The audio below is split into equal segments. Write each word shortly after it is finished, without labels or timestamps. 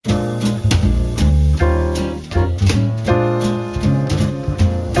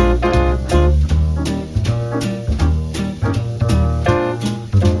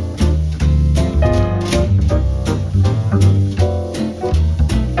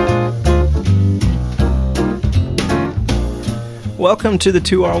Welcome to the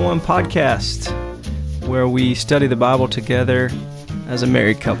 2R1 podcast, where we study the Bible together as a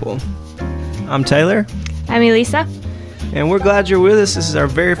married couple. I'm Taylor. I'm Elisa. And we're glad you're with us. This is our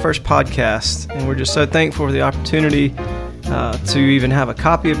very first podcast, and we're just so thankful for the opportunity to even have a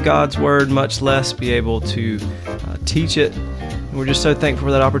copy of God's Word, much less be able to teach it. And we're just so thankful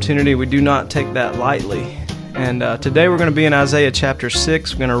for that opportunity. We do not take that lightly. And today we're going to be in Isaiah chapter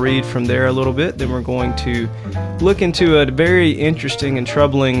 6. We're going to read from there a little bit. Then we're going to look into a very interesting and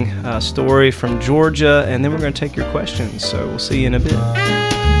troubling story from Georgia. And then we're going to take your questions. So we'll see you in a bit.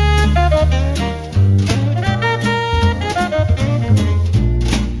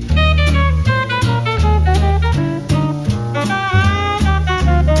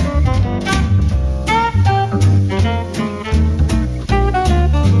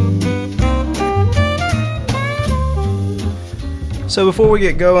 So before we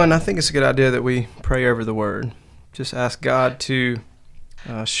get going, I think it's a good idea that we pray over the Word. Just ask God to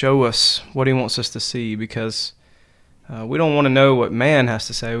show us what He wants us to see, because we don't want to know what man has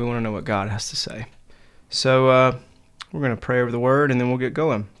to say. We want to know what God has to say. So we're going to pray over the Word, and then we'll get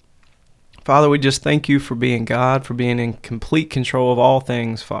going. Father, we just thank You for being God, for being in complete control of all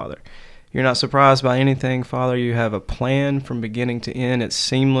things, Father. You're not surprised by anything, Father. You have a plan from beginning to end. It's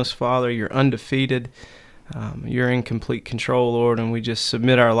seamless, Father. You're undefeated. You're in complete control, Lord, and we just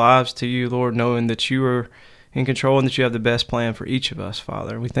submit our lives to You, Lord, knowing that You are in control and that You have the best plan for each of us,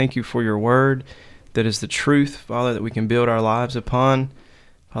 Father. We thank You for Your Word that is the truth, Father, that we can build our lives upon.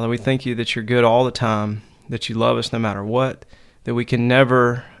 Father, we thank You that You're good all the time, that You love us no matter what, that we can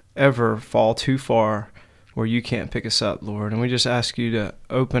never, ever fall too far where You can't pick us up, Lord. And we just ask You to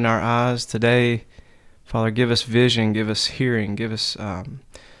open our eyes today. Father, give us vision, give us hearing, give us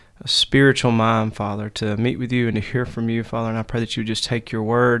a spiritual mind, Father, to meet with You and to hear from You, Father. And I pray that You would just take Your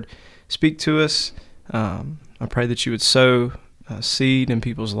Word, speak to us. I pray that You would sow seed in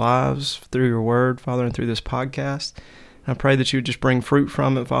people's lives through Your Word, Father, and through this podcast. And I pray that You would just bring fruit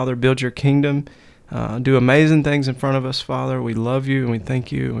from it, Father, build Your kingdom, do amazing things in front of us, Father. We love You and we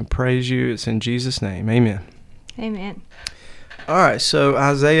thank You and we praise You. It's in Jesus' name. Amen. Amen. All right, so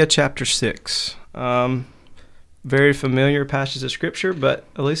Isaiah chapter 6. Very familiar passage of Scripture, but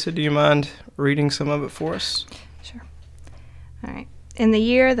Elisa, do you mind reading some of it for us? Sure. All right. In the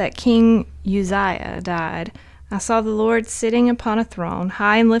year that King Uzziah died, I saw the Lord sitting upon a throne,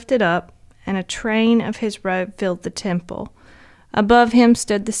 high and lifted up, and a train of His robe filled the temple. Above Him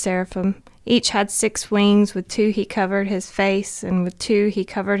stood the seraphim. Each had 6 wings. With 2 He covered His face, and with 2 He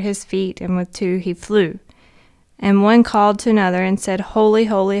covered His feet, and with 2 He flew. And one called to another and said, Holy,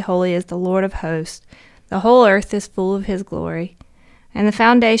 holy, holy is the Lord of hosts. The whole earth is full of His glory. And the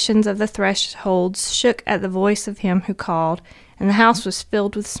foundations of the thresholds shook at the voice of Him who called, and the house was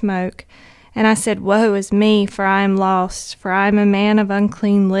filled with smoke. And I said, Woe is me, for I am lost, for I am a man of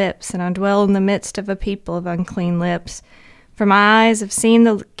unclean lips, and I dwell in the midst of a people of unclean lips. For my eyes have seen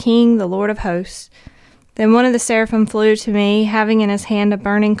the King, the Lord of hosts. Then one of the seraphim flew to me, having in his hand a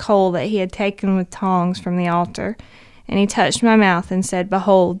burning coal that he had taken with tongs from the altar. And he touched my mouth and said,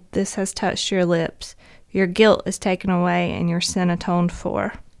 Behold, this has touched your lips. Your guilt is taken away, and your sin atoned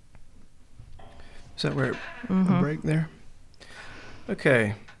for. Is that where a break there?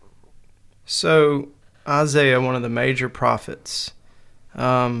 Okay. So, Isaiah, one of the major prophets,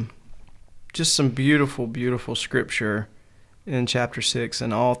 just some beautiful, beautiful scripture in chapter 6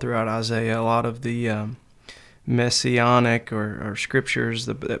 and all throughout Isaiah. A lot of the messianic or scriptures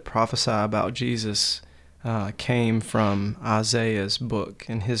that prophesy about Jesus came from Isaiah's book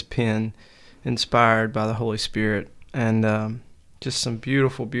and his pen, inspired by the Holy Spirit, and just some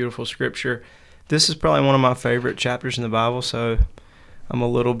beautiful, beautiful scripture. This is probably one of my favorite chapters in the Bible, so I'm a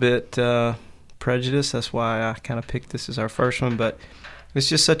little bit prejudiced. That's why I kind of picked this as our first one, but it's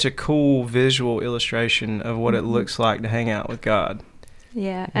just such a cool visual illustration of what it looks like to hang out with God.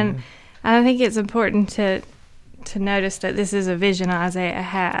 Yeah, and I think it's important to notice that this is a vision Isaiah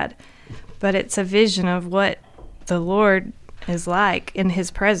had, but it's a vision of what the Lord is like in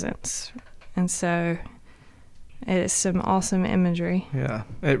His presence. And so it is some awesome imagery. Yeah,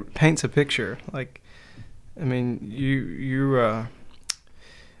 it paints a picture. Like, I mean, you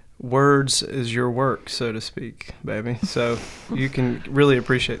words is your work, so to speak, baby. So you can really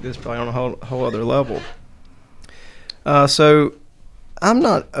appreciate this probably on a whole other level. So I'm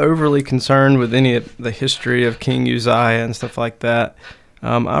not overly concerned with any of the history of King Uzziah and stuff like that.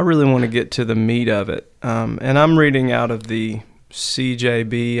 I really want to get to the meat of it. And I'm reading out of the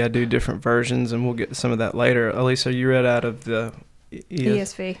CJB. I do different versions, and we'll get to some of that later. Elisa, you read out of the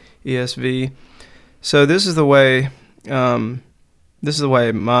ESV. So this is the way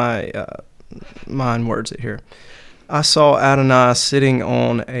my mine words it here. I saw Adonai sitting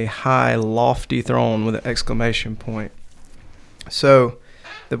on a high, lofty throne with an exclamation point. So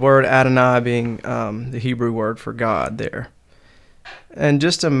the word Adonai being the Hebrew word for God there. And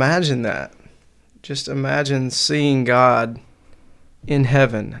just imagine that. Just imagine seeing God in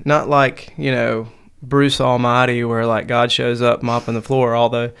heaven. Not like, Bruce Almighty where like God shows up mopping the floor,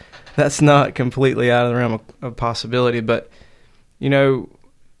 although that's not completely out of the realm of possibility. But,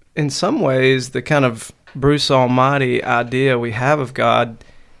 in some ways, the kind of Bruce Almighty idea we have of God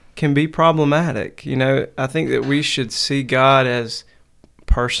can be problematic. I think that we should see God as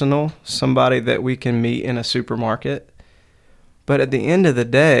personal, somebody that we can meet in a supermarket. But at the end of the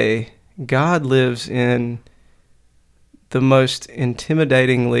day, God lives in the most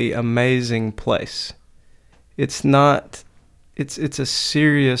intimidatingly amazing place. It's a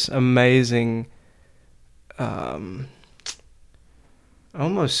serious, amazing,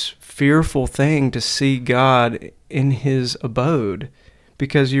 almost fearful thing to see God in his abode,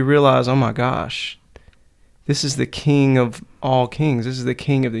 because you realize, oh my gosh, this is the King of all kings. This is the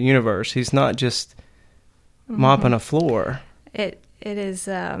King of the universe. He's not just mopping a floor. It is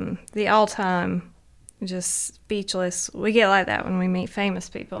the all-time just speechless. We get like that when we meet famous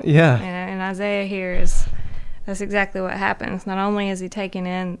people. Yeah. And Isaiah here that's exactly what happens. Not only is he taking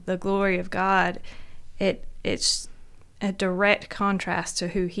in the glory of God, it's a direct contrast to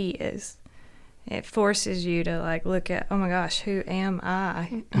who he is. It forces you to like look at, oh my gosh, who am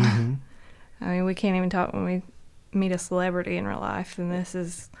I? Mm-hmm. I mean, we can't even talk when we meet a celebrity in real life, and this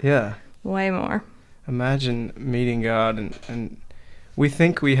is way more. Imagine meeting God, and we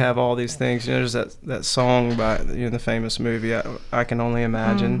think we have all these things. There's that song by the famous movie, I Can Only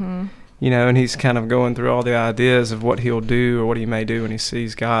Imagine. Mm-hmm. And he's kind of going through all the ideas of what he'll do or what he may do when he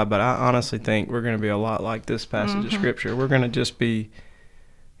sees God. But I honestly think we're going to be a lot like this passage of Scripture. We're going to just be,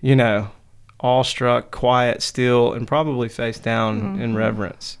 awestruck, quiet, still, and probably face down in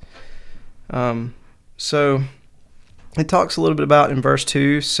reverence. So it talks a little bit about in verse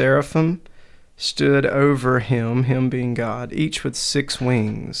 2, seraphim stood over him being God, each with 6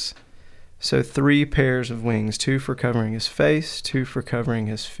 wings. So 3 pairs of wings, 2 for covering his face, 2 for covering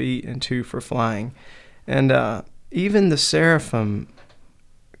his feet, and 2 for flying. And even the seraphim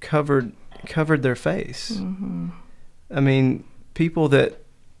covered their face. Mm-hmm. I mean, people that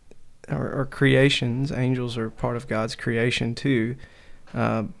are creations, angels are part of God's creation too,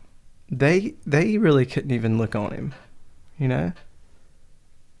 they really couldn't even look on him,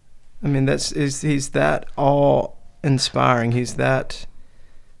 I mean, he's that awe-inspiring. He's that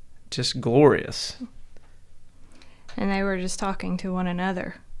just glorious. And they were just talking to one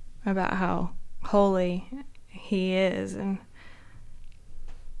another about how holy he is, and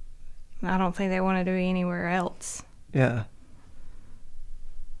I don't think they wanted to be anywhere else. Yeah.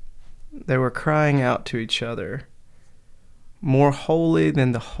 They were crying out to each other, more holy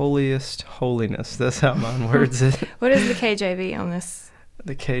than the holiest holiness. That's how mine words it. What is the KJV on this?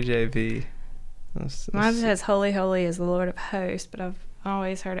 The KJV. Mine says, holy, holy is the Lord of hosts, but I've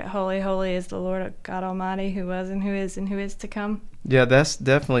always heard it, holy, holy is the Lord of God Almighty, who was and who is to come. Yeah, that's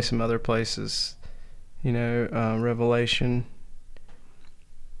definitely some other places. Revelation.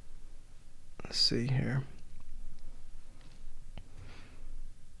 Let's see here.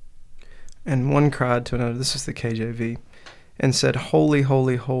 And one cried to another, this is the KJV, and said, holy,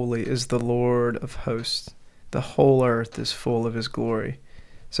 holy, holy is the Lord of hosts. The whole earth is full of his glory.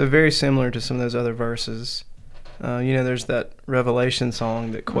 So very similar to some of those other verses. There's that Revelation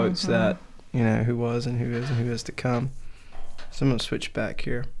song that quotes that, who was and who is to come. So I'm going to switch back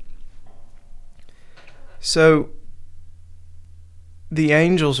here. So the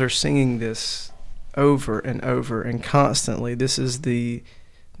angels are singing this over and over and constantly. This is the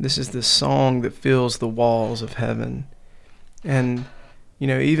song that fills the walls of heaven. And,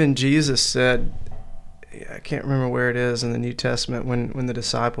 even Jesus said, I can't remember where it is in the New Testament, when the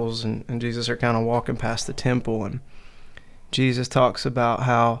disciples and Jesus are kind of walking past the temple, and Jesus talks about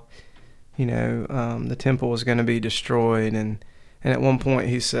how, the temple was going to be destroyed. And at one point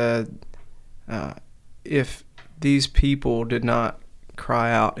he said, if these people did not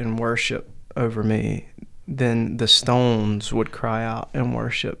cry out and worship over me, then the stones would cry out and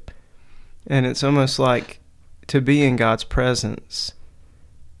worship. And it's almost like to be in God's presence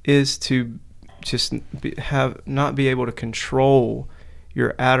is to just not be able to control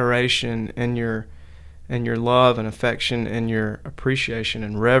your adoration and your love and affection and your appreciation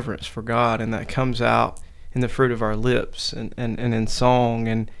and reverence for God, and that comes out in the fruit of our lips and in song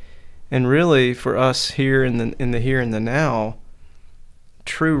and really for us here in the here and the now.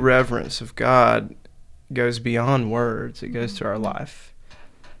 True reverence of God goes beyond words. It goes to our life.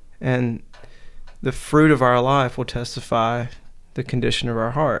 And the fruit of our life will testify the condition of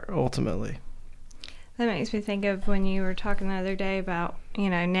our heart ultimately. That makes me think of when you were talking the other day about,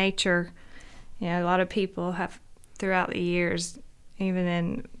 nature. A lot of people have throughout the years, even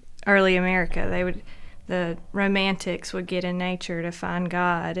in early America, the romantics would get in nature to find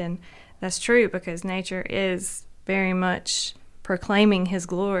God, and that's true because nature is very much proclaiming his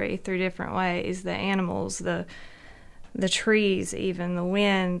glory through different ways. The animals, the trees, even the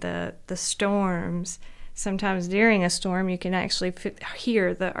wind, the storms. Sometimes during a storm you can actually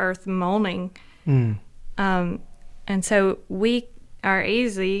hear the earth moaning. And so we are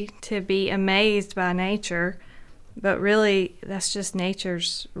easy to be amazed by nature, but really that's just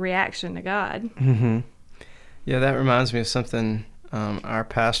nature's reaction to God. Yeah, that reminds me of something our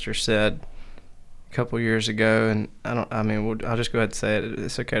pastor said a couple years ago, and I'll just go ahead and say it.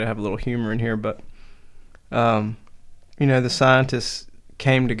 It's okay to have a little humor in here, but the scientists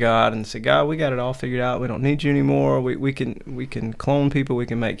came to God and said, God, we got it all figured out. We don't need you anymore. We can clone people. We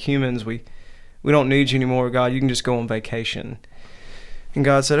can make humans. We don't need you anymore, God. You can just go on vacation. And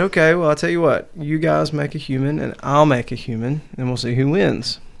God said, okay, well, I'll tell you what. You guys make a human, and I'll make a human, and we'll see who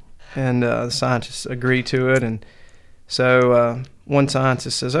wins. And the scientists agree to it. And so one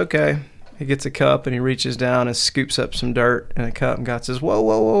scientist says, okay. He gets a cup, and he reaches down and scoops up some dirt in a cup. And God says,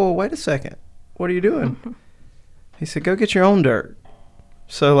 whoa, wait a second. What are you doing? He said, go get your own dirt.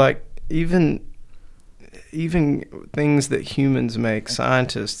 So, even things that humans make,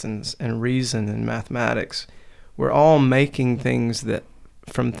 scientists and reason and mathematics, we're all making things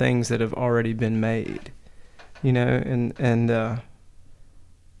from things that have already been made, and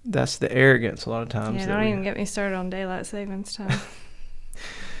that's the arrogance a lot of times. Yeah, don't even get me started on daylight savings time.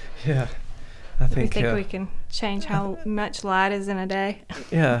 Yeah, I think we can change how much light is in a day.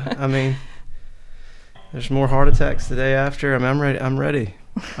 Yeah, there's more heart attacks the day after. I'm ready.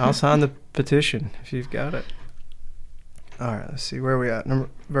 I'll sign the petition if you've got it. All right, let's see where we at.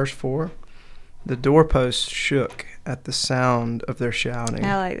 Verse 4. The doorposts shook at the sound of their shouting.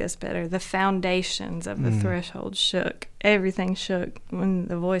 I like this better. The foundations of the threshold shook. Everything shook when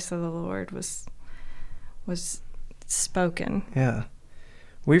the voice of the Lord was spoken. Yeah.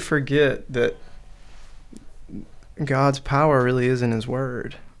 We forget that God's power really is in his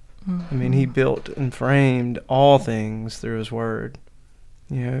word. He built and framed all things through his word.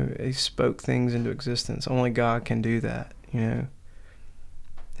 He spoke things into existence. Only God can do that.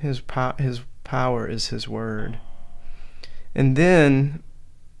 His power is his word. And then,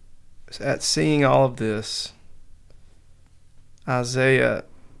 at seeing all of this, Isaiah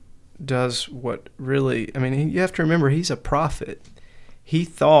does what really, you have to remember, he's a prophet. He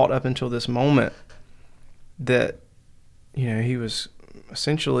thought up until this moment that, he was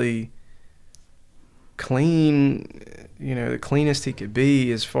essentially clean, the cleanest he could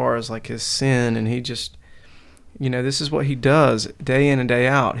be as far as his sin, and he just, this is what he does day in and day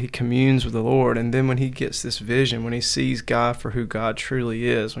out. He communes with the Lord, and then when he gets this vision, when he sees God for who God truly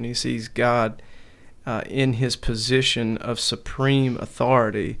is, when he sees God in his position of supreme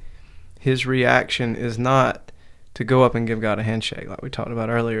authority, his reaction is not to go up and give God a handshake like we talked about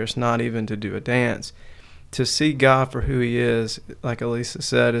earlier. It's not even to do a dance. To see God for who he is, like Elisa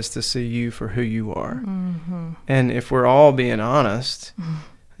said, is to see you for who you are. And if we're all being honest,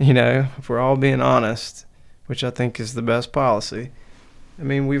 which I think is the best policy,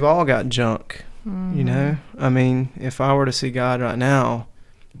 we've all got junk, if I were to see God right now,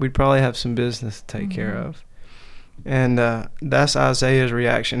 we'd probably have some business to take care of. And that's Isaiah's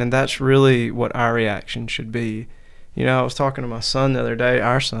reaction, and that's really what our reaction should be. I was talking to my son the other day,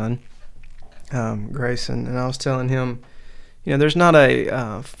 our son, Grayson, and I was telling him, there's not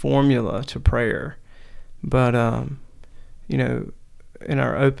a formula to prayer, but in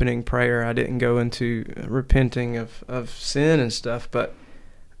our opening prayer, I didn't go into repenting of sin and stuff, but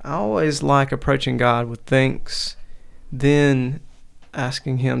I always like approaching God with thanks, then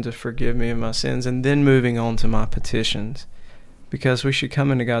asking him to forgive me of my sins, and then moving on to my petitions, because we should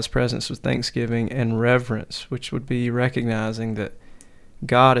come into God's presence with thanksgiving and reverence, which would be recognizing that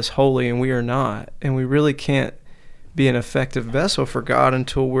God is holy and we are not, and we really can't be an effective vessel for God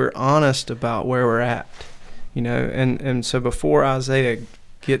until we're honest about where we're at, and so before Isaiah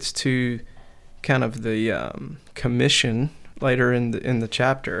gets to kind of the commission later in the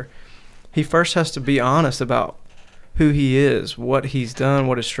chapter, he first has to be honest about who he is, what he's done,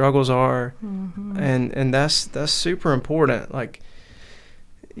 what his struggles are, and that's super important. And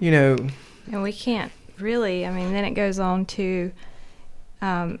we can't really. Then it goes on to.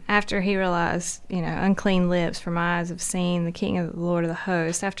 After he realized, unclean lips for my eyes have seen the King of the Lord of the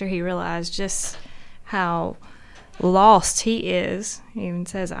host, after he realized just how lost he is, he even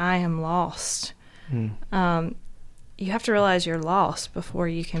says, I am lost. You have to realize you're lost before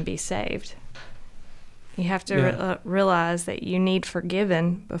you can be saved. You have to realize that you need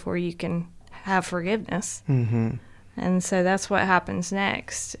forgiven before you can have forgiveness. Mm-hmm. And so that's what happens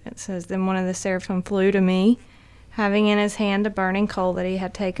next. It says, "Then one of the seraphim flew to me, having in his hand a burning coal that he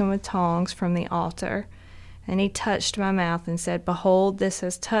had taken with tongs from the altar. And he touched my mouth and said, 'Behold, this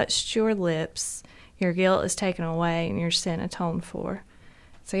has touched your lips. Your guilt is taken away and your sin atoned for.'"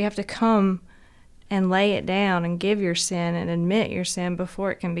 So you have to come and lay it down and give your sin and admit your sin before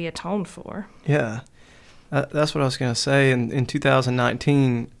it can be atoned for. Yeah. That's what I was going to say. In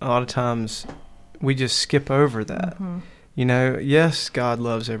 2019, a lot of times we just skip over that. Mm-hmm. You know, yes, God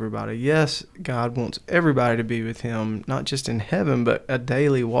loves everybody. Yes, God wants everybody to be with him, not just in heaven, but a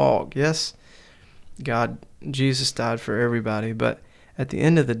daily walk. Yes, Jesus died for everybody. But at the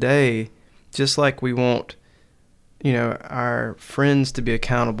end of the day, just like we want, our friends to be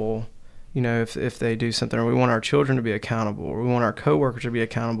accountable, if they do something, or we want our children to be accountable, or we want our coworkers to be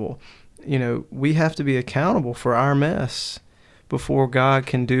accountable, we have to be accountable for our mess before God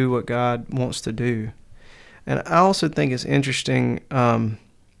can do what God wants to do. And I also think it's interesting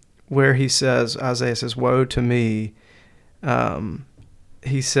where Isaiah says, "Woe to me."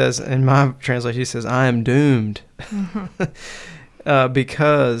 He says, in my translation, he says, "I am doomed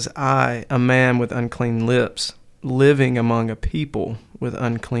because I, a man with unclean lips, living among a people with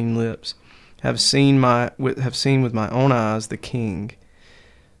unclean lips, have seen with my own eyes the King."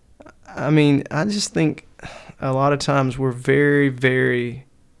 I mean, I just think a lot of times we're very, very,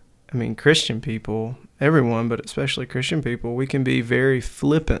 Christian people, everyone, but especially Christian people, we can be very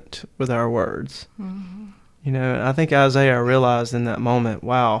flippant with our words. Mm-hmm. I think Isaiah realized in that moment,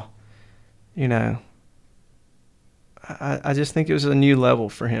 wow, I just think it was a new level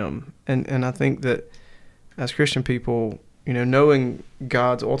for him. And I think that as Christian people, knowing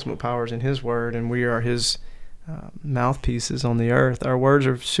God's ultimate powers in his word, and we are his mouthpieces on the earth, our words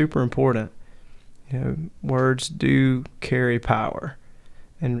are super important. Words do carry power.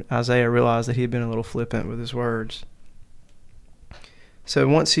 And Isaiah realized that he had been a little flippant with his words. So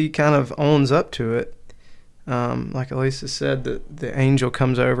once he kind of owns up to it, like Elisa said, the angel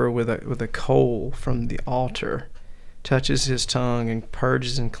comes over with a coal from the altar, touches his tongue, and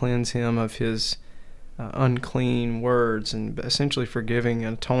purges and cleanses him of his unclean words, and essentially forgiving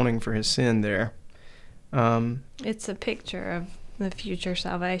and atoning for his sin there. It's a picture of the future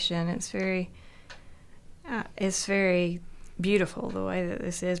salvation. It's very beautiful the way that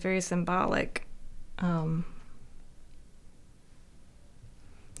this is, very symbolic. But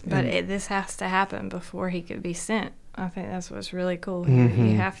this has to happen before he could be sent. I think that's what's really cool here.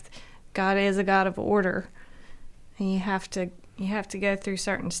 Mm-hmm. God is a God of order, and you have to go through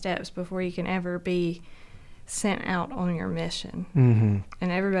certain steps before you can ever be sent out on your mission. Mm-hmm.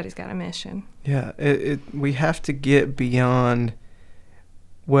 And everybody's got a mission. Yeah, we have to get beyond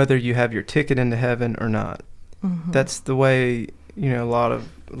whether you have your ticket into heaven or not. Mm-hmm. That's the way a lot of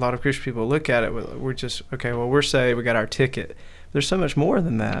Christian people look at it. We're just, okay, well, we're saved, we got our ticket. There's so much more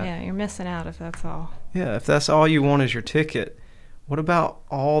than that. Yeah, you're missing out if that's all. Yeah, if that's all you want is your ticket, what about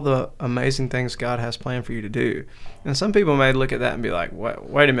all the amazing things God has planned for you to do? And some people may look at that and be like,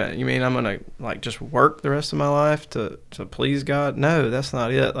 wait a minute, you mean I'm going to just work the rest of my life to please God? No, that's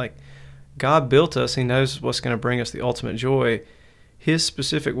not it. God built us. He knows what's going to bring us the ultimate joy. His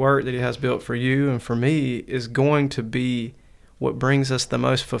specific work that he has built for you and for me is going to be what brings us the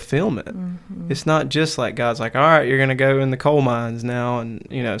most fulfillment. Mm-hmm. It's not just like God's like, all right, you're going to go in the coal mines now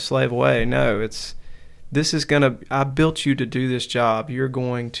and, slave away. No, I built you to do this job. You're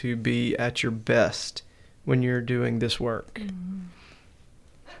going to be at your best when you're doing this work.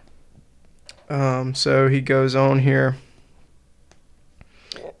 Mm-hmm. So he goes on here.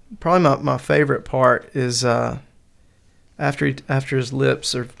 Probably my favorite part is after his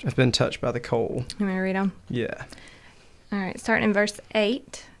lips have been touched by the coal. You want me to read them? Yeah. All right, starting in verse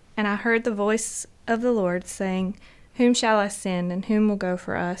 8. "And I heard the voice of the Lord saying, 'Whom shall I send, and whom will go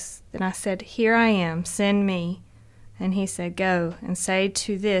for us?' Then I said, 'Here I am, send me.' And he said, 'Go, and say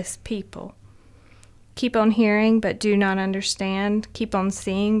to this people, keep on hearing, but do not understand. Keep on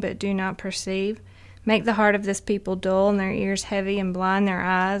seeing, but do not perceive. Make the heart of this people dull, and their ears heavy, and blind their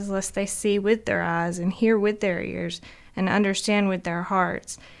eyes, lest they see with their eyes, and hear with their ears, and understand with their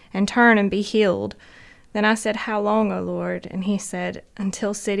hearts, and turn and be healed.' Then I said, 'How long, O Lord?' And he said,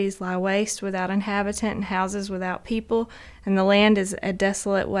 'Until cities lie waste without inhabitant, and houses without people, and the land is a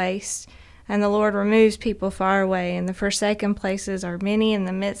desolate waste. And the Lord removes people far away, and the forsaken places are many in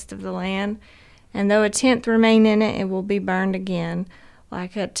the midst of the land. And though a tenth remain in it, it will be burned again,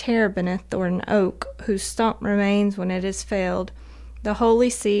 like a terebinth or an oak, whose stump remains when it is felled. The holy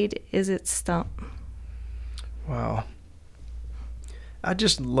seed is its stump.'" Wow. I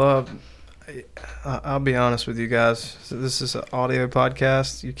just love, I'll be honest with you guys. So this is an audio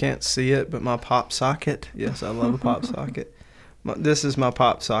podcast. You can't see it, but my pop socket. Yes, I love a pop socket. This is my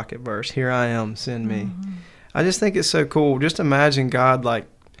pop socket verse. Here I am, send me. Mm-hmm. I just think it's so cool. Just imagine God, like,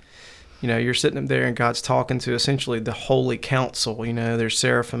 you know, you're sitting up there and God's talking to essentially the holy council. You know, there's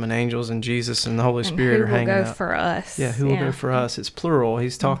seraphim and angels and Jesus and the Holy Spirit are hanging out. Who will go for us? Yeah, who will go for us? It's plural.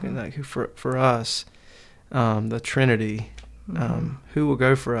 He's talking like who for us, the Trinity. Who will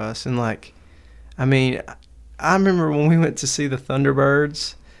go for us? And like, I mean, I remember when we went to see the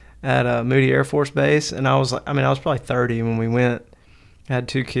Thunderbirds at Moody Air Force Base, and I was probably 30 when we went. I had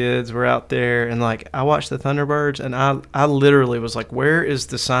 2 kids. We're out there, and like I watched the Thunderbirds, and I literally was like, "Where is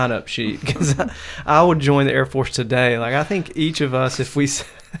the sign-up sheet?" Because I would join the Air Force today. Like I think each of us, if we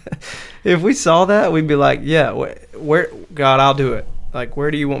saw that, we'd be like, "Yeah, where God, I'll do it." Like,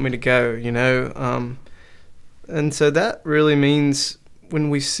 where do you want me to go? You know. And so that really means when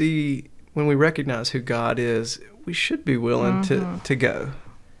we recognize who God is, we should be willing to go.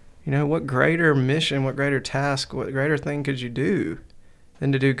 You know, what greater mission, what greater task, what greater thing could you do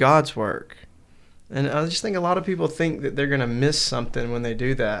than to do God's work? And I just think a lot of people think that they're going to miss something when they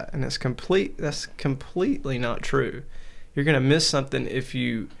do that, and that's completely not true. You're going to miss something if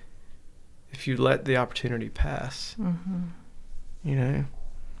you let the opportunity pass. Mm-hmm. You know?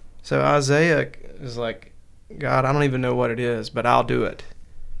 So Isaiah is like, God, I don't even know what it is, but I'll do it.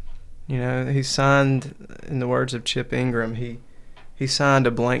 You know, he signed, in the words of Chip Ingram, he signed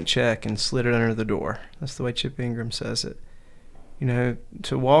a blank check and slid it under the door. That's the way Chip Ingram says it. You know,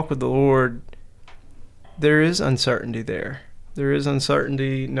 to walk with the Lord, there is uncertainty there. There is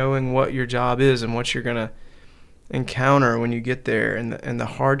uncertainty knowing what your job is and what you're going to encounter when you get there, and the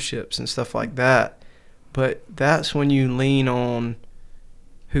hardships and stuff like that. But that's when you lean on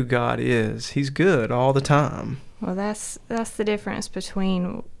who God is. He's good all the time. Well, that's the difference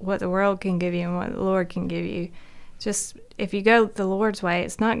between what the world can give you and what the Lord can give you. Just if you go the Lord's way,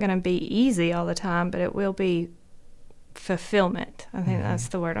 it's not going to be easy all the time, but it will be fulfillment. I think that's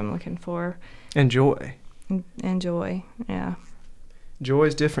the word I'm looking for. And joy. And joy, yeah. Joy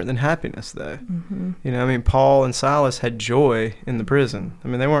is different than happiness, though. Mm-hmm. You know, I mean, Paul and Silas had joy in the prison. I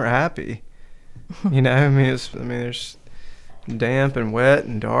mean, they weren't happy. You know, I mean, there's damp and wet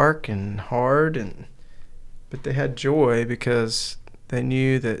and dark and hard, but they had joy because they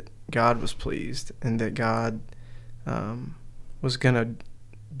knew that God was pleased and that God was going to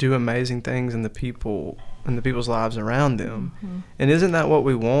do amazing things in the people's lives around them. Mm-hmm. And isn't that what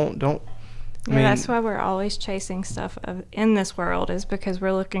we want? That's why we're always chasing stuff in this world, is because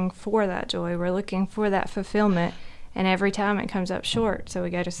we're looking for that joy. We're looking for that fulfillment, and every time it comes up short, so we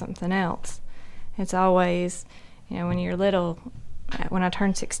go to something else. It's always, you know, when you're little, when I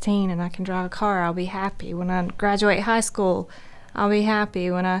turn 16 and I can drive a car, I'll be happy. When I graduate high school, I'll be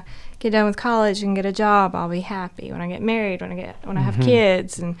happy. When I get done with college and get a job, I'll be happy. When I get married, when I have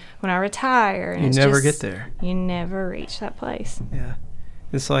kids, and when I retire. And you never get there. You never reach that place. Yeah.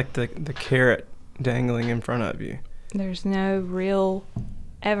 It's like the carrot dangling in front of you. There's no real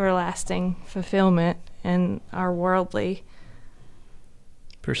everlasting fulfillment in our worldly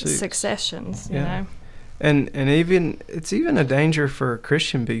pursuits, successions, you know. And it's even a danger for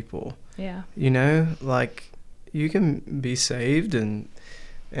Christian people. Yeah. You know, like you can be saved and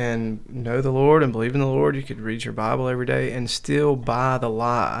know the Lord and believe in the Lord. You could read your Bible every day and still buy the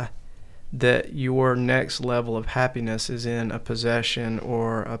lie that your next level of happiness is in a possession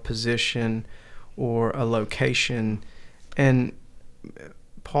or a position or a location. And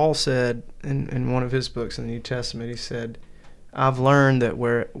Paul said in one of his books in the New Testament, he said, I've learned that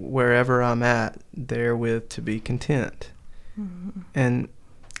wherever I'm at, therewith to be content. Mm-hmm.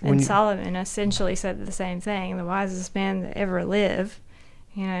 And Solomon essentially said the same thing. The wisest man that ever lived,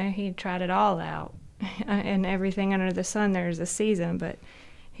 you know, he tried it all out. And everything under the sun, there's a season, but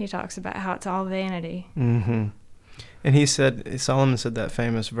he talks about how it's all vanity. Mm-hmm. And Solomon said that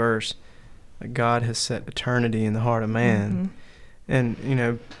famous verse, that God has set eternity in the heart of man. Mm-hmm. And, you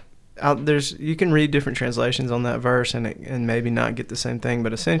know, you can read different translations on that verse and maybe not get the same thing,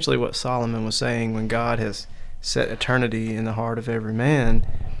 but essentially what Solomon was saying, when God has set eternity in the heart of every man,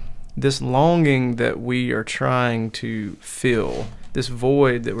 this longing that we are trying to fill, this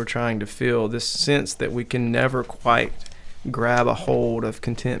void that we're trying to fill, this sense that we can never quite grab a hold of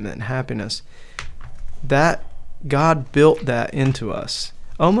contentment and happiness, that God built that into us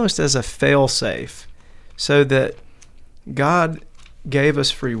almost as a fail-safe, so that God gave us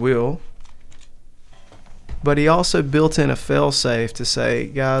free will, but he also built in a fail-safe to say,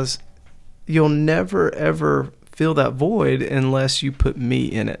 guys, you'll never ever fill that void unless you put me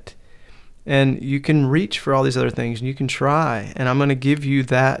in it. And you can reach for all these other things, and you can try, and I'm going to give you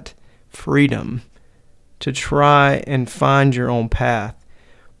that freedom to try and find your own path.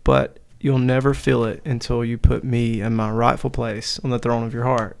 But you'll never feel it until you put me in my rightful place on the throne of your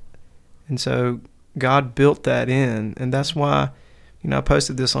heart. And so God built that in, and that's why, I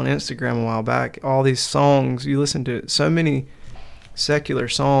posted this on Instagram a while back. All these songs, you listen to it, so many secular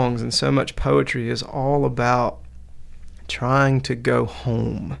songs and so much poetry is all about trying to go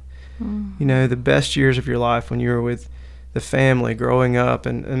home. The best years of your life when you were with the family growing up,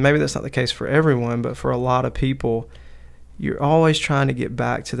 and maybe that's not the case for everyone, but for a lot of people, you're always trying to get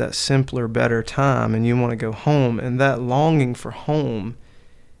back to that simpler, better time, and you want to go home. And that longing for home,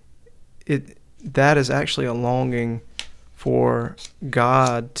 that is actually a longing for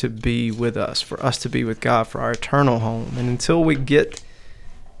God to be with us, for us to be with God, for our eternal home. And until we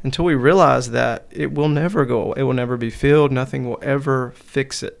realize that, it will never go away. It will never be filled. Nothing will ever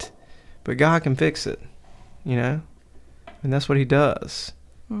fix it. But God can fix it, and that's what he does.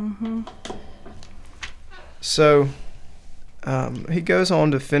 Mm-hmm. So he goes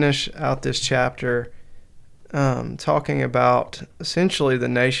on to finish out this chapter talking about essentially the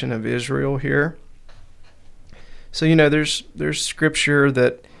nation of Israel here. So, there's scripture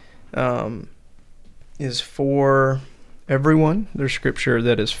that is for everyone. There's scripture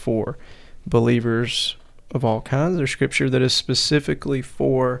that is for believers of all kinds. There's scripture that is specifically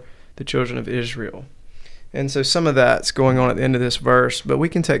for the children of Israel. And so some of that's going on at the end of this verse, but we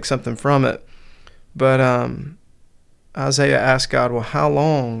can take something from it. But Isaiah asked God, well, how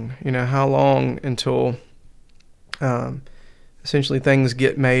long until essentially things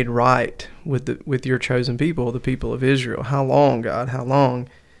get made right with your chosen people, the people of Israel? How long, God? How long?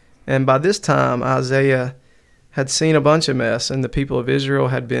 And by this time, Isaiah had seen a bunch of mess, and the people of Israel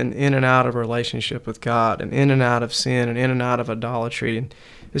had been in and out of relationship with God, and in and out of sin, and in and out of idolatry. And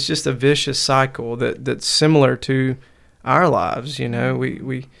it's just a vicious cycle that's similar to our lives.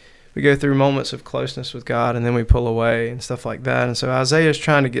 We go through moments of closeness with God, and then we pull away and stuff like that. And so Isaiah is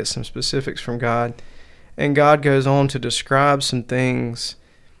trying to get some specifics from God, and God goes on to describe some things,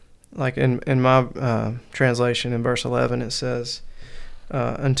 like in my translation in verse 11, it says,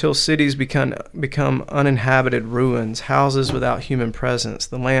 until cities become uninhabited ruins, houses without human presence,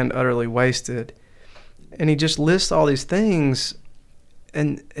 the land utterly wasted. And he just lists all these things,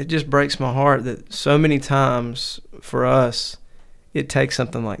 and it just breaks my heart that so many times for us, it takes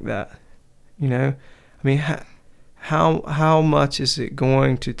something like that. How much is it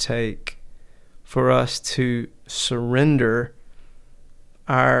going to take for us to surrender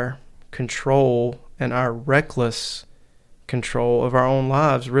our control and our reckless control of our own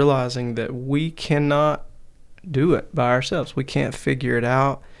lives, realizing that we cannot do it by ourselves? We can't figure it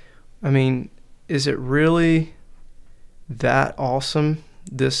out. Is it really that awesome,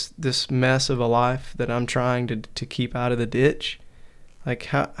 this mess of a life that I'm trying to keep out of the ditch? Like,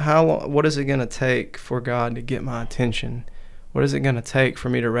 how what is it going to take for God to get my attention? What is it going to take for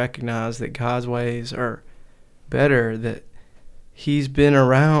me to recognize that God's ways are better, that he's been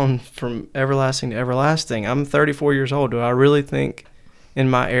around from everlasting to everlasting? I'm 34 years old. Do I really think in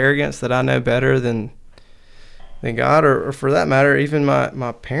my arrogance that I know better than God, or for that matter, even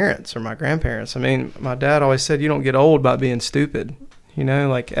my parents or my grandparents? My dad always said, you don't get old by being stupid.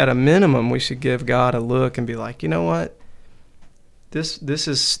 Like at a minimum, we should give God a look and be like, you know what? This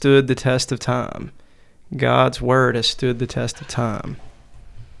has stood the test of time. God's word has stood the test of time.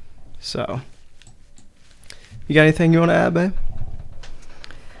 So, you got anything you want to add, babe?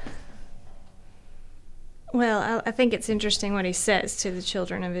 Well, I think it's interesting what he says to the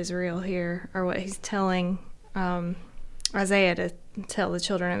children of Israel here, or what he's telling Isaiah to tell the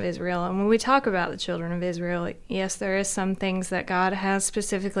children of Israel. And when we talk about the children of Israel, yes, there is some things that God has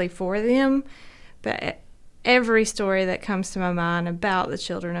specifically for them, but every story that comes to my mind about the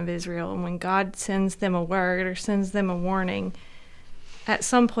children of Israel, and when God sends them a word or sends them a warning, at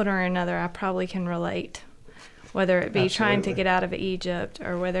some point or another, I probably can relate. Whether it be trying to get out of Egypt,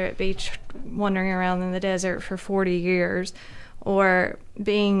 or whether it be wandering around in the desert for 40 years, or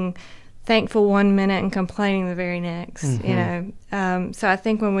being thankful one minute and complaining the very next. So I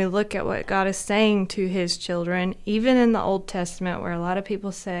think when we look at what God is saying to his children, even in the Old Testament, where a lot of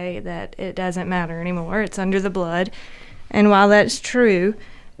people say that it doesn't matter anymore, it's under the blood, and while that's true,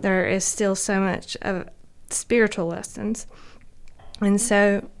 there is still so much of spiritual lessons. And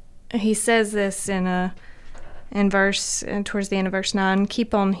so he says this towards the end of verse 9,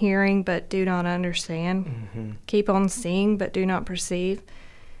 keep on hearing but do not understand. Keep on seeing but do not perceive.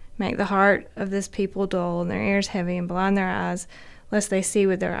 Make the heart of this people dull, and their ears heavy, and blind their eyes, lest they see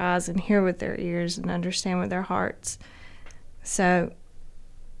with their eyes and hear with their ears and understand with their hearts. So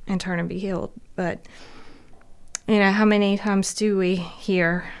and turn and be healed. But, how many times do we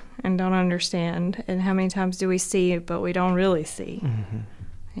hear and don't understand? And how many times do we see but we don't really see?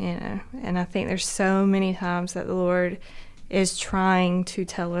 And I think there's so many times that the Lord is trying to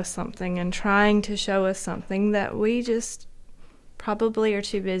tell us something and trying to show us something that we just probably are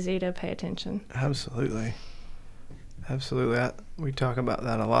too busy to pay attention. Absolutely. We talk about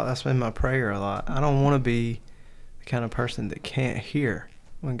that a lot. That's been my prayer a lot. I don't want to be the kind of person that can't hear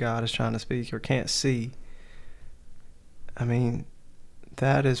when God is trying to speak or can't see. I mean,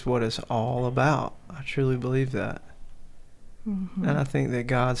 that is what it's all about. I truly believe that. And I think that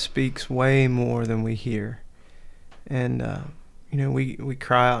God speaks way more than we hear. And, we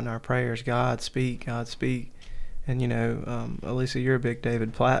cry out in our prayers, God speak, God speak. And, Elisa, you're a big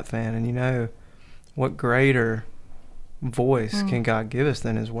David Platt fan, and what greater voice can God give us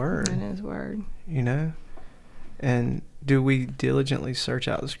than His Word? In His Word. And do we diligently search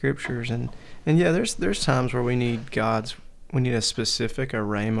out the Scriptures? And there's times where we need a specific, a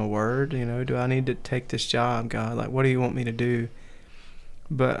rhema word. Do I need to take this job, God? Like, what do you want me to do?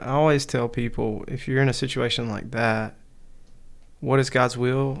 But I always tell people, if you're in a situation like that, what is God's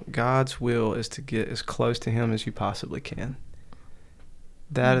will? God's will is to get as close to Him as you possibly can.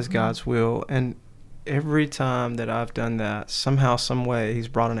 That is God's will. And every time that I've done that, somehow, some way, He's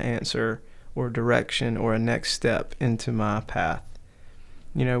brought an answer or direction or a next step into my path.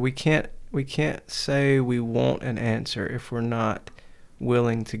 We can't say we want an answer if we're not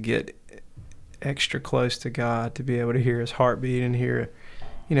willing to get extra close to God to be able to hear His heartbeat and hear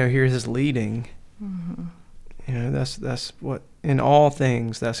His leading. That's what, in all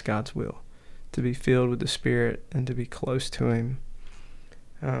things, that's God's will, to be filled with the Spirit and to be close to Him.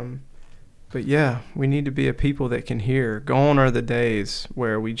 But we need to be a people that can hear. Gone are the days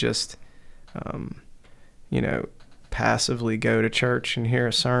where we just, passively go to church and hear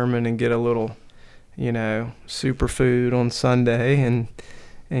a sermon and get a little, superfood on Sunday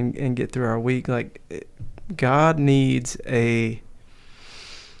and get through our week. Like, God needs a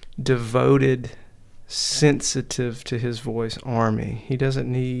devoted, sensitive to His voice army. He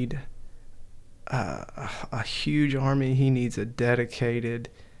doesn't need a huge army. He needs a dedicated,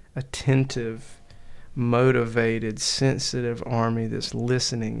 attentive, motivated, sensitive army that's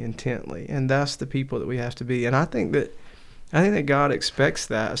listening intently. And that's the people that we have to be. And I think that God expects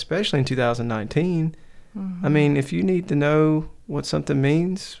that, especially in 2019. I mean, if you need to know what something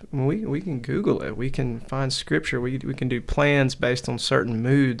means, we can Google it. We can find scripture. We can do plans based on certain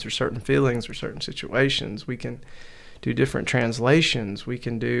moods or certain feelings or certain situations. We can do different translations. We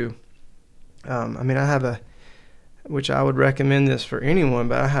can do, I have which I would recommend this for anyone,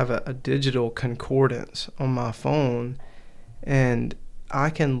 but I have a digital concordance on my phone, and I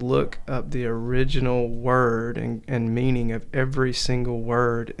can look up the original word and meaning of every single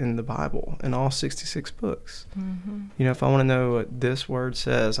word in the Bible, in all 66 books. If I want to know what this word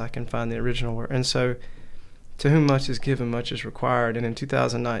says, I can find the original word. And so, to whom much is given, much is required. And in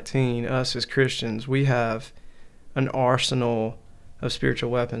 2019, us as Christians, we have an arsenal of spiritual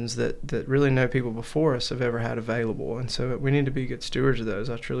weapons that really no people before us have ever had available. And so we need to be good stewards of those.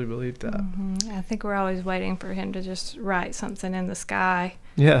 I truly believe that. I think we're always waiting for Him to just write something in the sky.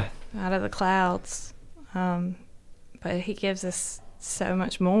 Out of the clouds. But He gives us so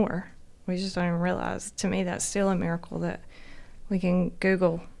much more. We just don't even realize. To me, that's still a miracle that we can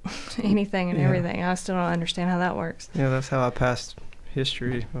Google anything and everything. I still don't understand how that works. That's how I passed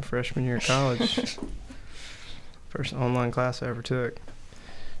history my freshman year of college. First online class I ever took.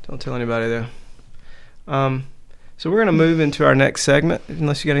 Don't tell anybody, though. So we're going to move into our next segment,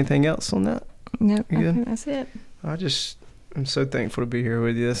 unless you got anything else on that. Nope, I think that's it. I'm so thankful to be here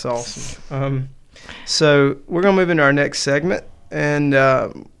with you. That's awesome. So we're going to move into our next segment, and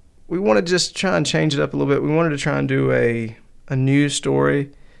we want to just try and change it up a little bit. We wanted to try and do a news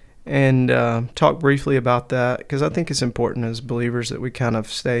story and talk briefly about that, because I think it's important as believers that we kind of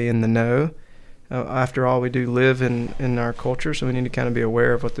stay in the know. After all, we do live in our culture, so we need to kind of be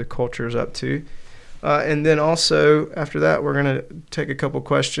aware of what the culture is up to. And then also, after that, we're going to take a couple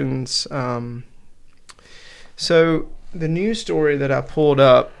questions. So the news story that I pulled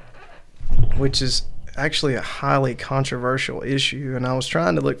up, which is actually a highly controversial issue, and I was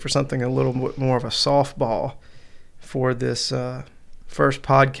trying to look for something a little bit more of a softball for this first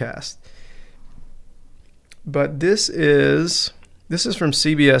podcast. But this is from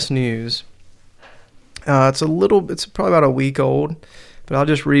CBS News. It's probably about a week old, but I'll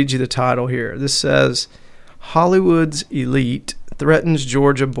just read you the title here. This says, Hollywood's elite threatens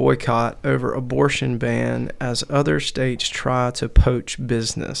Georgia boycott over abortion ban as other states try to poach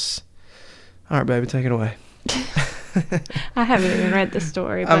business. All right, baby, take it away. I haven't even read the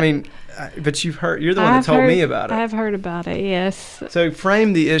story. But I mean, but you're the one that told me about it. I've heard about it, yes. So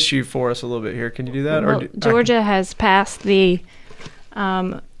frame the issue for us a little bit here. Can you do that? Well, Georgia has passed the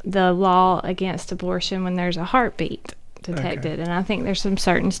law against abortion when there's a heartbeat detected. Okay. And I think there's some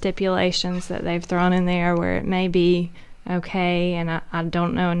certain stipulations that they've thrown in there where it may be okay, and I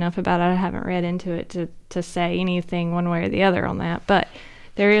don't know enough about it. I haven't read into it to say anything one way or the other on that. But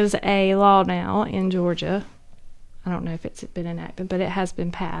there is a law now in Georgia. I don't know if it's been enacted, but it has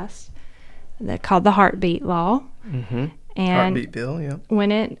been passed. They're called the heartbeat law. Mm-hmm. And heartbeat bill, yeah.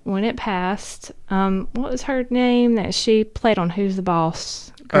 When it passed, what was her name that she played on Who's the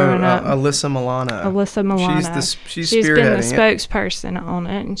Boss growing up? Alyssa Milano. Alyssa Milano. She's been the spearheading spokesperson on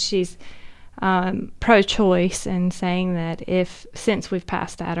it, and she's pro-choice and saying that since we've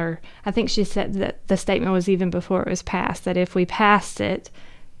passed that, or I think she said that the statement was even before it was passed, that if we passed it,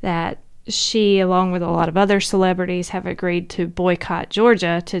 that she, along with a lot of other celebrities, have agreed to boycott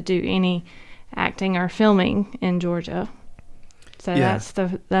Georgia to do any acting or filming in Georgia. So yeah.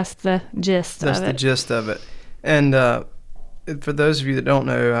 that's the gist of it. That's the gist of it. And for those of you that don't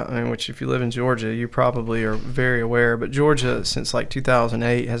know, I mean, which if you live in Georgia, you probably are very aware, but Georgia, since like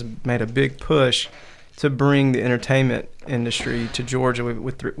 2008, has made a big push to bring the entertainment industry to Georgia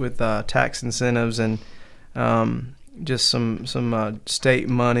with tax incentives and just some state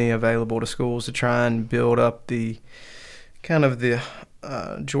money available to schools to try and build up the kind of the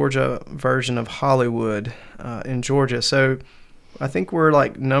Georgia version of Hollywood in Georgia. So I think we're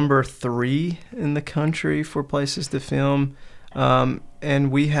like number 3 in the country for places to film.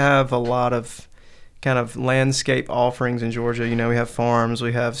 And we have a lot of kind of landscape offerings in Georgia. You know, we have farms,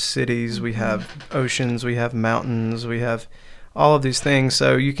 we have cities, we have oceans, we have mountains, we have all of these things.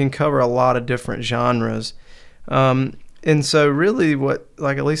 So you can cover a lot of different genres. And so really what,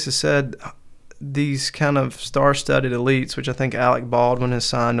 like Elisa said, these kind of star-studded elites, which I think Alec Baldwin has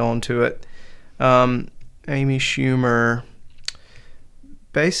signed on to it, Amy Schumer,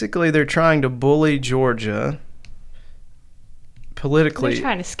 basically they're trying to bully Georgia politically. They're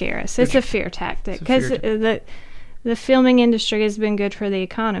trying to scare us. It's a fear tactic because the filming industry has been good for the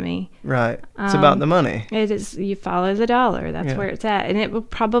economy. Right. It's about the money. It is. You follow the dollar. That's where it's at. And it will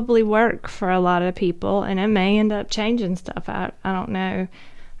probably work for a lot of people, and it may end up changing stuff. I don't know.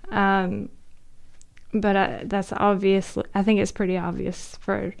 But that's obvious. I think it's pretty obvious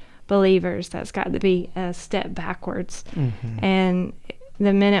for believers that's got to be a step backwards. Mm-hmm. And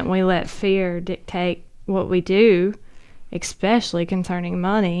the minute we let fear dictate what we do, especially concerning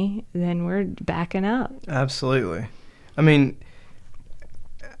money, then we're backing up. Absolutely. I mean,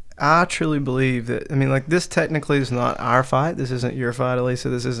 I truly believe that, I mean, like, this technically is not our fight. This isn't your fight, Elisa.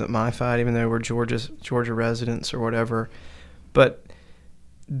 This isn't my fight, even though we're Georgia residents or whatever. But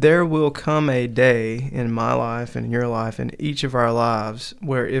there will come a day in my life and in your life and each of our lives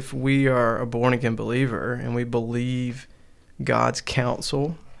where if we are a born-again believer and we believe God's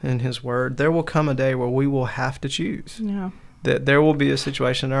counsel and His Word, there will come a day where we will have to choose. Yeah. That there will be a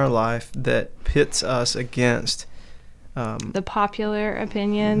situation in our life that pits us against the popular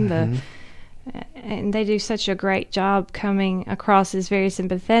opinion, mm-hmm. And they do such a great job coming across as very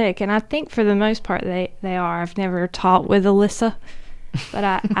sympathetic. And I think for the most part they are. I've never taught with Alyssa, but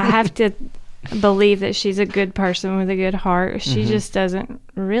I have to believe that she's a good person with a good heart. She mm-hmm. just doesn't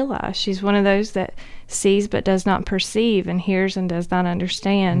realize. She's one of those that sees but does not perceive, and hears and does not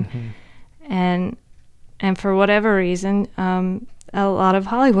understand. Mm-hmm. And for whatever reason, a lot of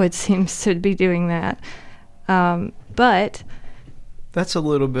Hollywood seems to be doing that. But that's a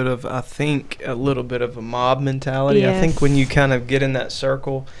little bit of a mob mentality. Yes. I think when you kind of get in that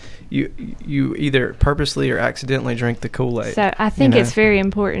circle, you either purposely or accidentally drink the Kool-Aid. So I think it's very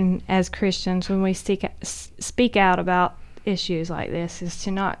important as Christians when we speak out about issues like this is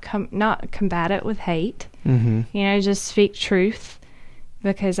to not combat it with hate. Mm-hmm. Just speak truth,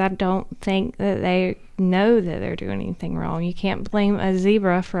 because I don't think that they know that they're doing anything wrong. You can't blame a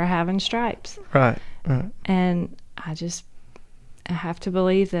zebra for having stripes. Right. And I have to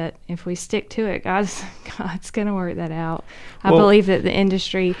believe that if we stick to it, God's going to work that out. I believe that the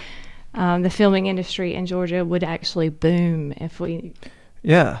industry, the filming industry in Georgia would actually boom if we...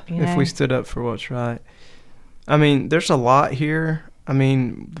 Yeah, if we stood up for what's right. I mean, there's a lot here. I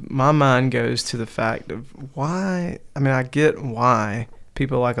mean, my mind goes to the fact of why... I mean, I get why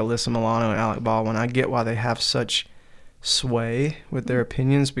people like Alyssa Milano and Alec Baldwin, I get why they have such sway with their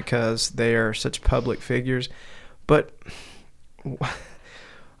opinions, because they are such public figures. But,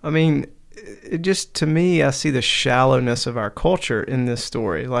 I mean, it just, to me, I see the shallowness of our culture in this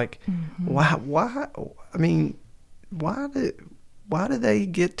story. Like, mm-hmm. why? I mean, why do they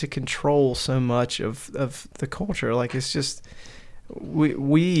get to control so much of the culture? Like, it's just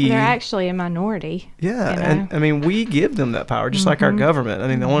they're actually a minority. Yeah, and I mean, we give them that power, just like our government. I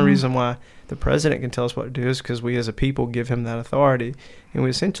mean, the only reason why the president can tell us what to do is because we as a people give him that authority, and we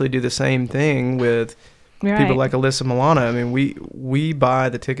essentially do the same thing with people like Alyssa Milano. I mean, we buy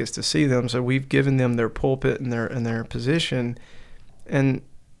the tickets to see them, so we've given them their pulpit and their position, and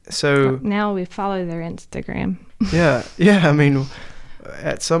so now we follow their Instagram. Yeah. I mean,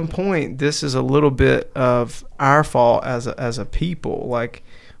 at some point, this is a little bit of our fault as a people. Like,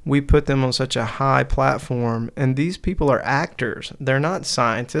 we put them on such a high platform, and these people are actors. They're not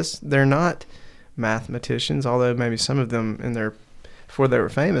scientists. They're not mathematicians, although maybe some of them before they were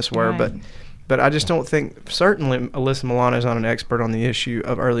famous were. Right. But I just don't think, certainly Alyssa Milano is not an expert on the issue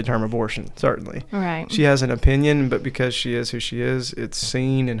of early term abortion, certainly. Right. She has an opinion, but because she is who she is, it's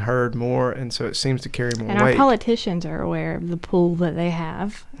seen and heard more, and so it seems to carry more weight. And our politicians are aware of the pull that they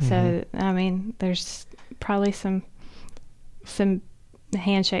have. So, I mean, there's probably some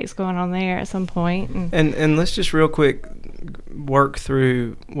handshakes going on there at some point. And let's just real quick work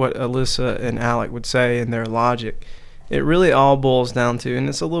through what Alyssa and Alec would say and their logic. It really all boils down to, and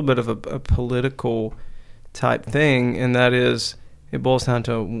it's a little bit of a political type thing, and that is, it boils down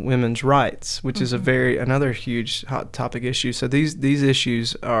to women's rights, which is another huge hot topic issue. So these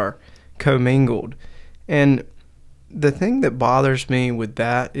issues are commingled. And the thing that bothers me with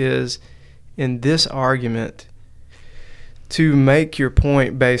that is, in this argument, to make your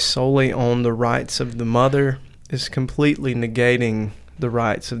point based solely on the rights of the mother is completely negating the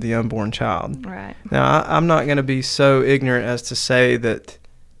rights of the unborn child. Right. Now, I'm not going to be so ignorant as to say that,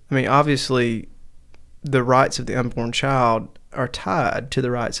 I mean, obviously, the rights of the unborn child are tied to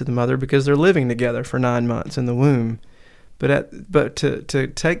the rights of the mother because they're living together for 9 months in the womb. But to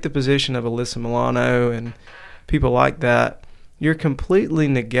take the position of Alyssa Milano and people like that, you're completely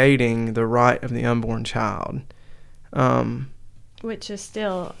negating the right of the unborn child. Which is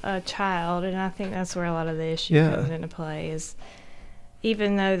still a child, and I think that's where a lot of the issue comes into play is,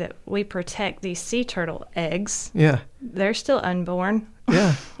 even though that we protect these sea turtle eggs, they're still unborn.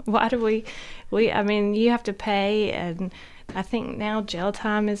 Yeah. Why do I mean, you have to pay, and I think now jail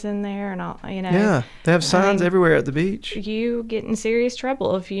time is in there and all, you know. Yeah, they have signs everywhere at the beach. You get in serious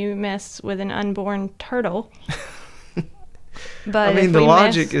trouble if you mess with an unborn turtle. But I mean, the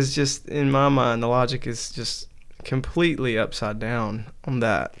logic is just, in my mind, the logic is just completely upside down on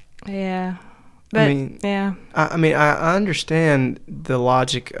that. Yeah. But, I mean, I understand the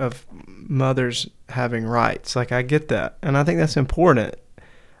logic of mothers having rights. Like, I get that, and I think that's important.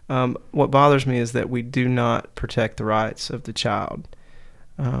 What bothers me is that we do not protect the rights of the child.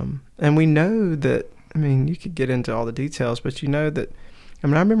 And we know that, I mean, you could get into all the details, but you know that, I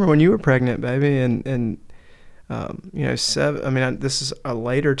mean, I remember when you were pregnant, baby, and you know, this is a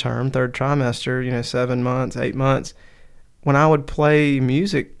later term, third trimester, you know, 7 months, 8 months. When I would play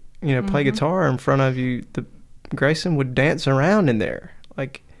music, you know, play guitar in front of you, Grayson would dance around in there.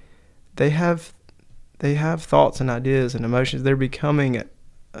 Like, they have thoughts and ideas and emotions. They're becoming,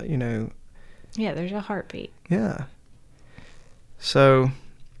 you know. Yeah, there's a heartbeat. Yeah. So,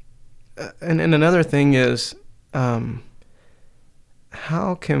 and another thing is, how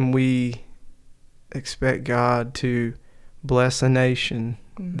can we expect God to bless a nation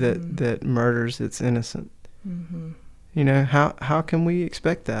that murders its innocent? You know, how can we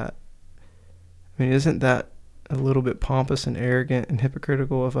expect that? I mean, isn't that a little bit pompous and arrogant and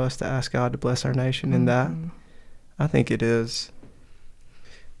hypocritical of us to ask God to bless our nation in that? I think it is.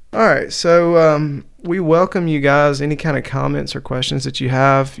 All right, so we welcome you guys. Any kind of comments or questions that you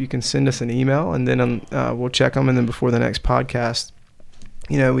have, you can send us an email, and then we'll check them, and then before the next podcast,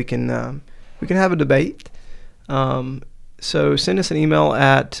 you know, we can have a debate. So send us an email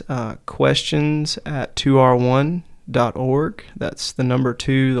at questions@2r1.org. That's the number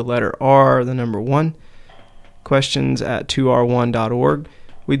 2, the letter R, the number 1. questions@2r1.org.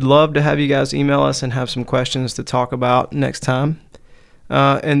 We'd love to have you guys email us and have some questions to talk about next time.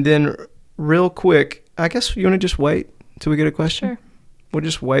 And then real quick, I guess you want to just wait till we get a question? Sure. We'll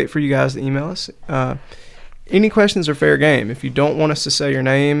just wait for you guys to email us. Any questions are fair game. If you don't want us to say your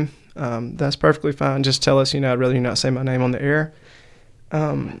name, that's perfectly fine. Just tell us, you know, I'd rather you not say my name on the air.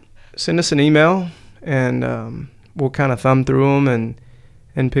 Send us an email, and we'll kind of thumb through them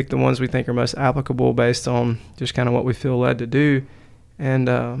and pick the ones we think are most applicable based on just kind of what we feel led to do.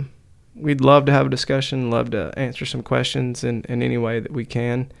 And we'd love to have a discussion, love to answer some questions in any way that we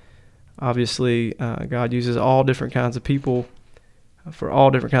can. Obviously, God uses all different kinds of people for all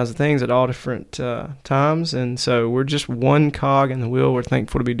different kinds of things at all different times. And so we're just one cog in the wheel. We're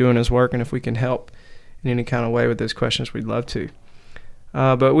thankful to be doing His work, and if we can help in any kind of way with those questions, we'd love to.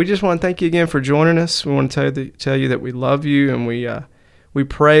 But we just want to thank you again for joining us. We want to tell you that we love you, and we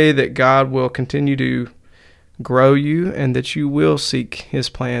pray that God will continue to grow you and that you will seek his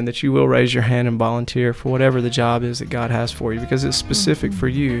plan, that you will raise your hand and volunteer for whatever the job is that God has for you, because it's specific for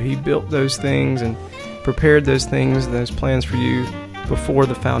you. He built those things and prepared those things, those plans for you before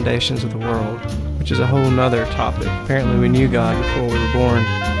the foundations of the world, which is a whole nother topic. Apparently we knew God before we were born.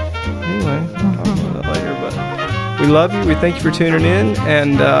 Anyway, I'll talk about that later. But we love you. We thank you for tuning in,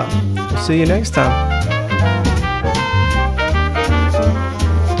 and we'll see you next time.